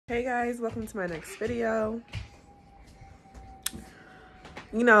Hey guys, welcome to my next video.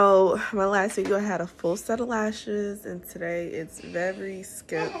 You know, my last video I had a full set of lashes and today it's very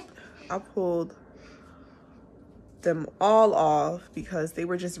skimped. I pulled them all off because they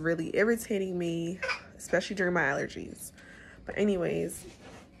were just really irritating me, especially during my allergies. But anyways,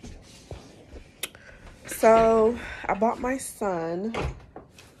 so I bought my son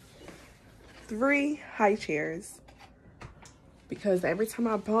 3 high chairs because every time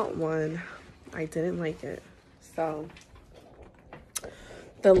I bought one, I didn't like it. So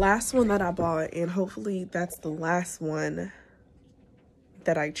the last one that I bought, and hopefully that's the last one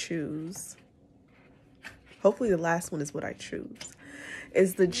that I choose. Hopefully the last one is what I choose.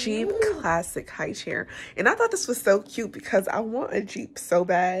 Is the Jeep Classic high chair. And I thought this was so cute because I want a Jeep so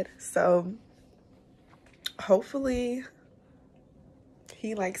bad. So hopefully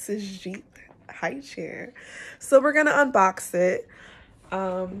he likes his Jeep high chair. So we're gonna unbox it.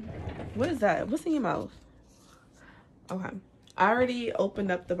 What is that? What's in your mouth? Okay. I already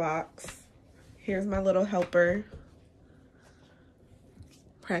opened up the box. Here's my little helper.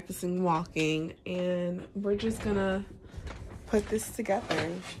 Practicing walking. And we're just gonna put this together.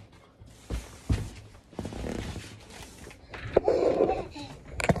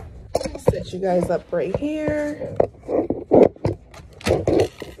 Set you guys up right here.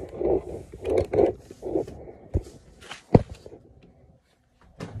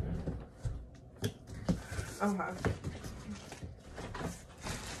 Okay.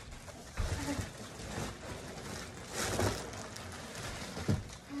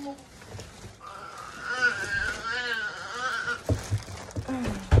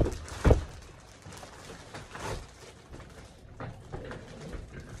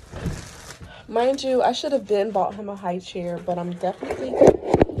 Mind you, I should have been bought him a high chair, but I'm definitely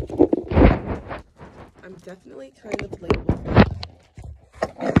kind of late with it.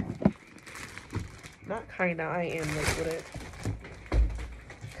 Not kinda, I am late with it.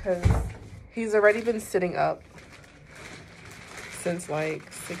 Because he's already been sitting up since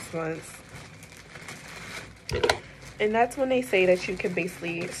like 6 months. And that's when they say that you can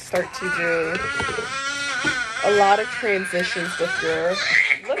basically start to do a lot of transitions with your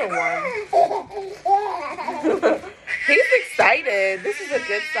little one. He's excited. This is a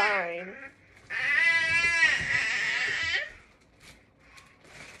good sign.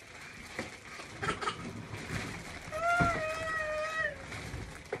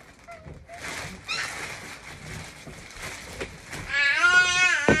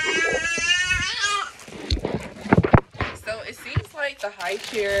 So it seems like the high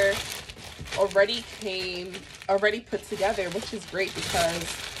chair already put together, which is great because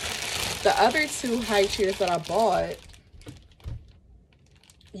the other 2 high chairs that I bought,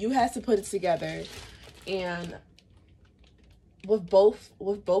 you had to put it together, and with both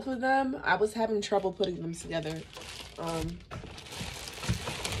of them, I was having trouble putting them together,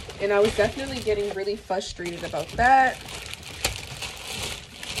 and I was definitely getting really frustrated about that.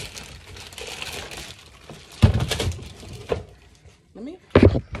 We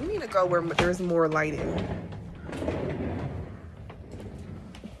need to go where there's more lighting.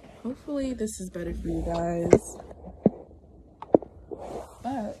 Hopefully this is better for you guys.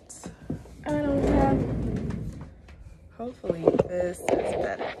 But I don't have. Hopefully this is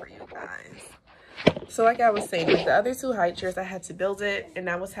better for you guys. So like I was saying, with the other 2 high chairs, I had to build it, and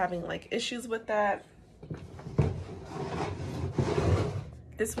I was having like issues with that.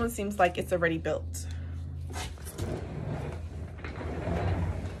 This one seems like it's already built.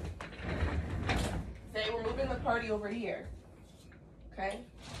 Say we're moving the party over here. Okay?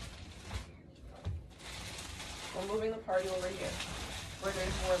 We're moving the party over here where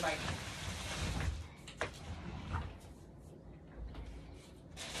there's more light.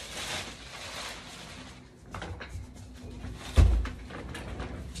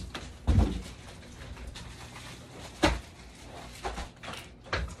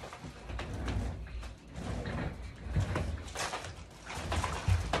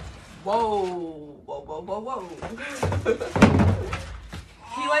 Whoa, whoa, whoa, whoa, whoa.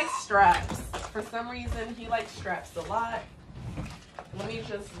 He likes straps. For some reason, he likes straps a lot. Let me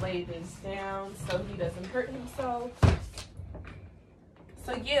just lay this down so he doesn't hurt himself.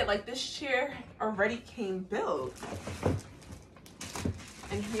 So yeah, like this chair already came built.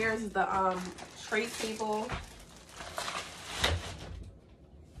 And here's the tray table.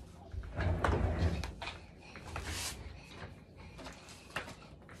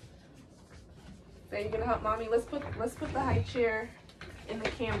 So you're gonna help mommy? Let's put the high chair in the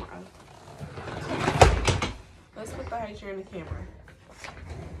camera. Let's put the high chair in the camera.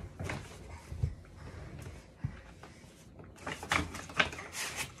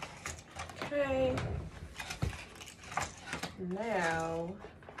 Okay. Now,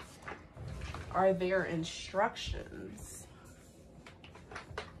 are there instructions?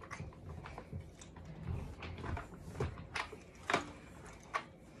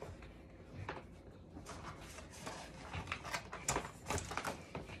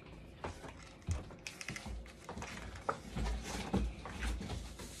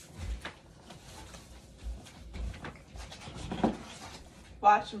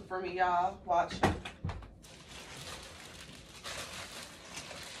 Watch them for me, y'all. Watch them.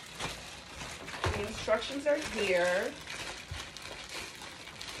 The instructions are here.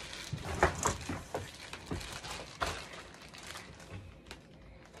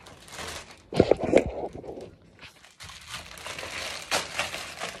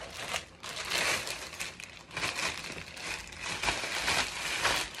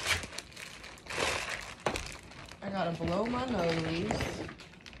 I gotta blow my nose.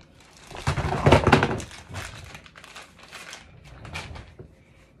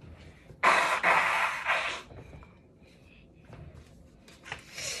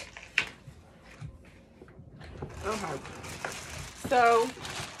 Okay. So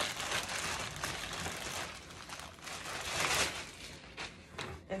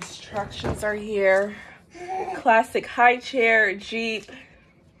instructions are here. Classic high chair, Jeep,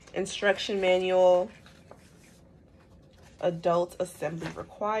 instruction manual, adult assembly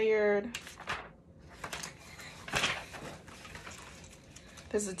required.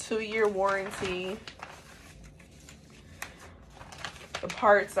 There's a 2-year warranty. The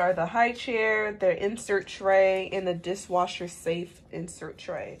parts are the high chair, the insert tray, and the dishwasher safe insert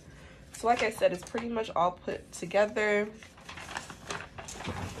tray. So like I said, it's pretty much all put together.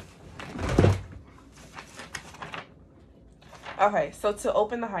 Okay, so to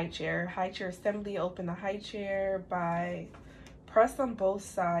open the high chair assembly, open the high chair by press on both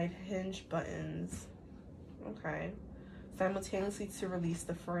side hinge buttons. Okay. Simultaneously to release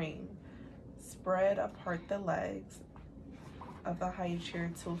the frame. Spread apart the legs of the high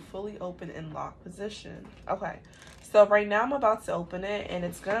chair to fully open in lock position. Okay, so right now I'm about to open it, and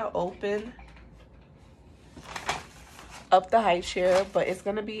it's gonna open up the high chair, but it's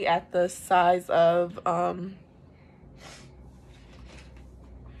gonna be at the size of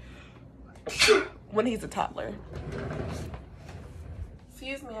when he's a toddler.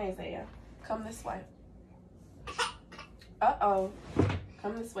 Excuse me, Isaiah. Come this way. Uh-oh.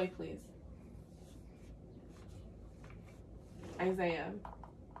 Come this way, please. Isaiah,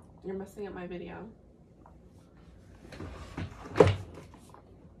 you're messing up my video.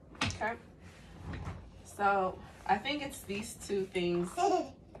 Okay. So, I think it's these two things.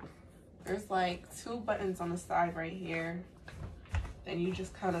 There's like 2 buttons on the side right here. Then you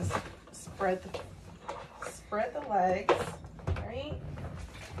just kind of spread the legs, right?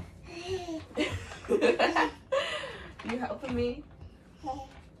 You helping me?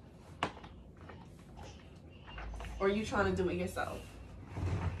 Or are you trying to do it yourself?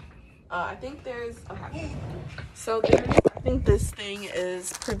 I think there's, okay. So I think this thing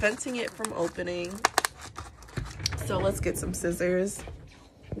is preventing it from opening. So let's get some scissors.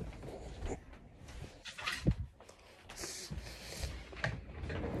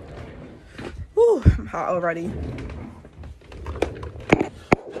 Whew, I'm hot already.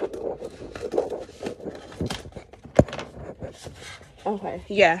 Okay,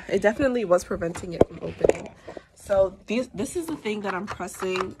 yeah, it definitely was preventing it from opening. So this is the thing that I'm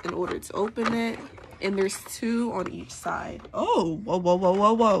pressing in order to open it, and there's 2 on each side. Oh, whoa, whoa, whoa,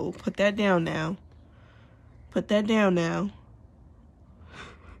 whoa, whoa. Put that down now. Put that down now.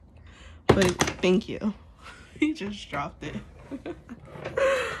 But thank you. He just dropped it.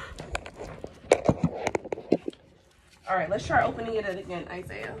 All right, let's try opening it again,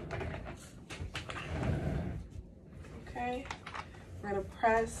 Isaiah. Okay, we're gonna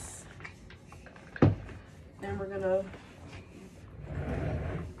press, then we're gonna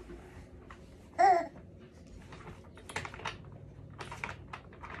what?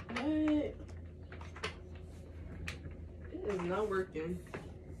 It is not working.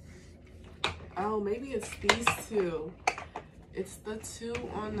 Oh, maybe it's these 2. It's the 2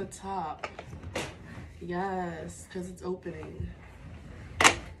 on the top. Yes, because it's opening.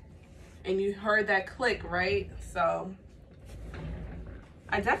 And you heard that click, right? So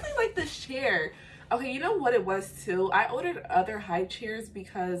I definitely like this chair. Okay, you know what it was too? I ordered other high chairs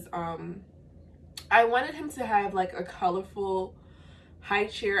because I wanted him to have like a colorful high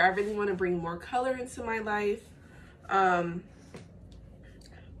chair. I really want to bring more color into my life.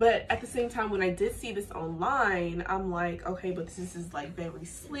 But at the same time, when I did see this online, I'm like, okay, but this is like very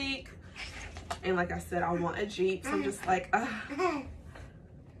sleek. And like I said, I want a Jeep. So I'm just like,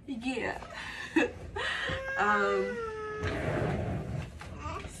 Yeah.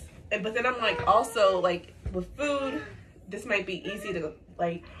 But then I'm like, also like with food, this might be easy to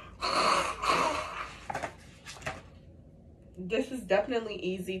like, this is definitely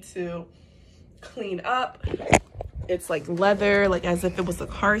easy to clean up. It's like leather, like as if it was a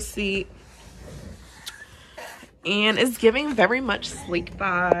car seat. And it's giving very much sleek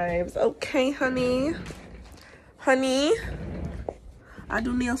vibes. Okay, honey. Honey, I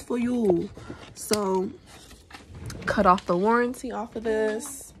do nails for you. So, cut off the warranty off of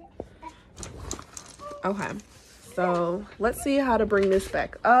this. Okay, so let's see how to bring this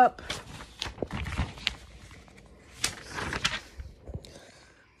back up.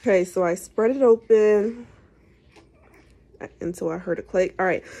 Okay, so I spread it open until I heard a click. All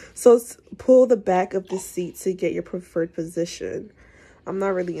right, so pull the back of the seat to get your preferred position. I'm not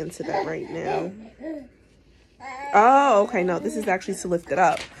really into that right now. Oh, okay, no, this is actually to lift it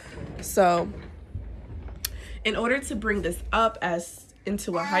up. So in order to bring this up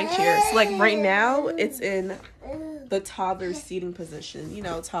into a high chair, so like right now it's in the toddler seating position. You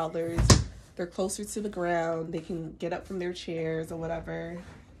know, toddlers, they're closer to the ground, they can get up from their chairs or whatever.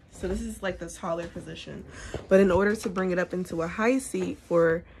 So this is like the taller position. But in order to bring it up into a high seat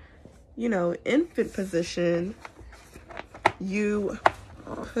for, you know, infant position, you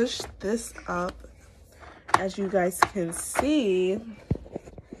push this up, as you guys can see,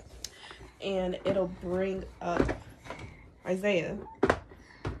 and it'll bring up, Isaiah,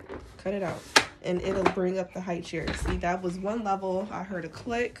 cut it out, and it'll bring up the high chair. See, that was one level. I heard a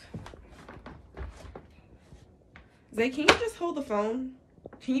click. Zay, can you just hold the phone?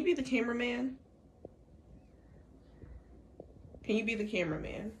 Can you be the cameraman? Can you be the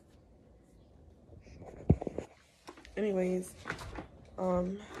cameraman? Anyways,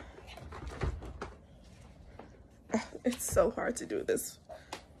 it's so hard to do this.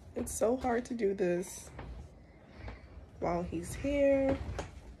 It's so hard to do this while he's here.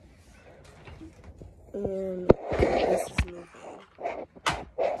 And this is moving.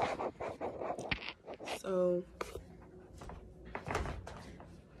 So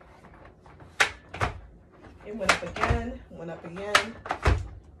it went up again, went up again,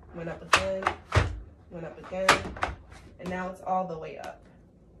 went up again, went up again, and now it's all the way up.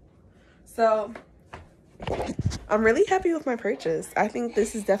 So I'm really happy with my purchase. I think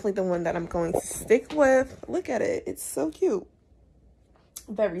this is definitely the one that I'm going to stick with. Look at it. It's so cute.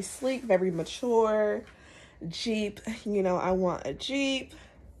 Very sleek, very mature. Jeep. You know, I want a Jeep.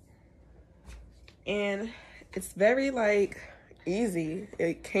 And it's very, like, easy.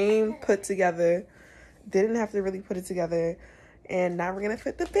 It came put together. Didn't have to really put it together. And now we're going to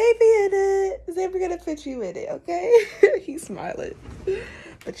put the baby in it. Then we're going to put you in it, okay? He's smiling.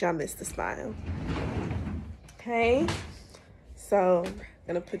 But y'all missed the smile. Okay, so I'm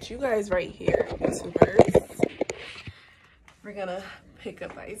gonna put you guys right here, YouTubers. We're gonna pick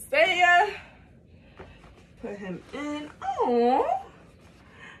up Isaiah, put him in. Oh,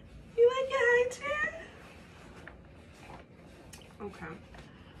 you like your high chair? Okay,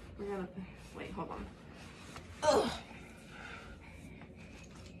 we're gonna wait. Hold on. Ugh.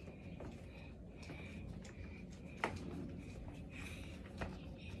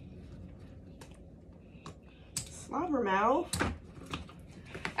 Slobber mouth.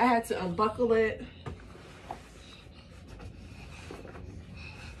 I had to unbuckle it.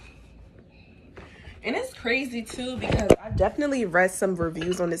 And it's crazy too because I definitely read some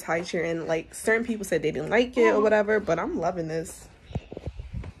reviews on this high chair and like certain people said they didn't like it or whatever, but I'm loving this.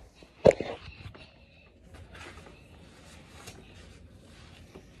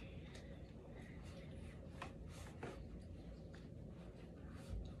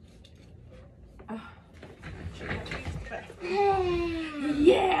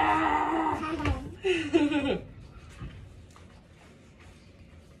 Yeah.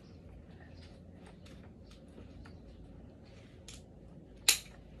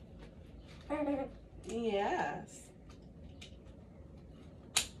 Yes.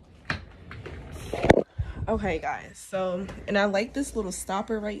 Okay, guys. So, and I like this little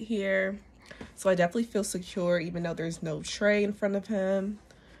stopper right here. So I definitely feel secure even though there's no tray in front of him.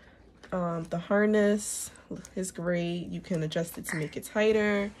 The harness is great. You can adjust it to make it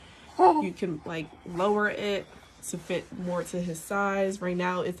tighter. You can like lower it to fit more to his size. Right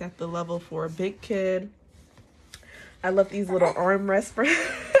now it's at the level for a big kid. I love these little armrests for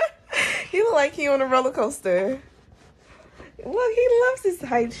he look like he on a roller coaster. Look, he loves his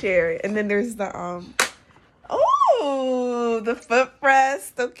high chair. And then there's the oh, the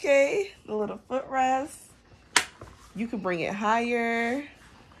footrest, okay? The little footrest. You can bring it higher.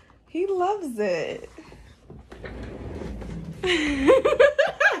 He loves it.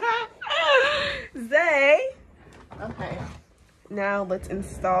 Now let's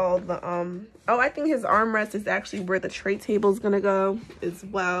install the oh, I think his armrest is actually where the tray table is gonna go as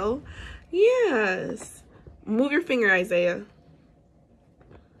well. Yes. Move your finger, Isaiah.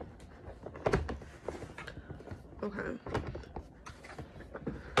 Okay.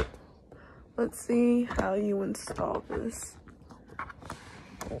 Let's see how you install this.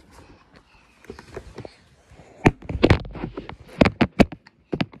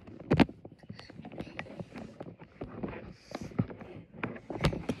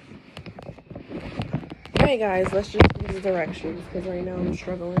 Alright guys, let's just do the directions because right now I'm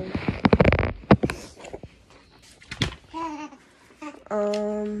struggling.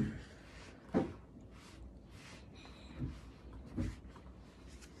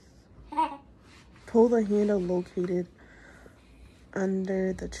 Pull the handle located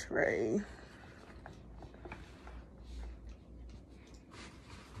under the tray.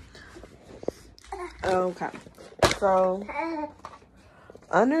 Okay, so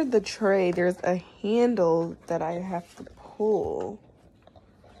under the tray, there's a handle that I have to pull.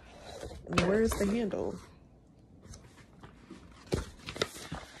 Where's the handle?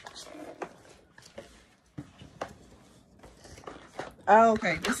 Oh,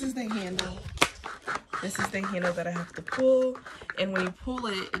 okay, this is the handle. This is the handle that I have to pull. And when you pull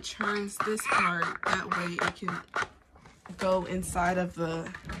it, it turns this part. That way it can go inside of the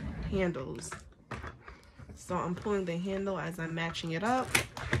handles. So I'm pulling the handle as I'm matching it up.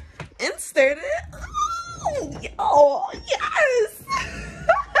 Insert it. Oh, yes.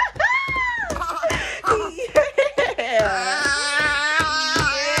 Yeah.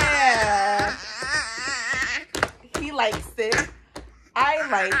 Yeah. He likes it. I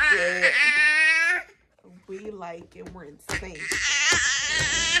like it. We like it. We're in sync.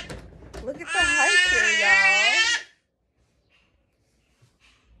 Look at the height here,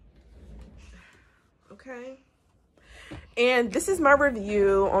 y'all. Okay. And this is my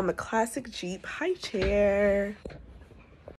review on the Classic Jeep high chair.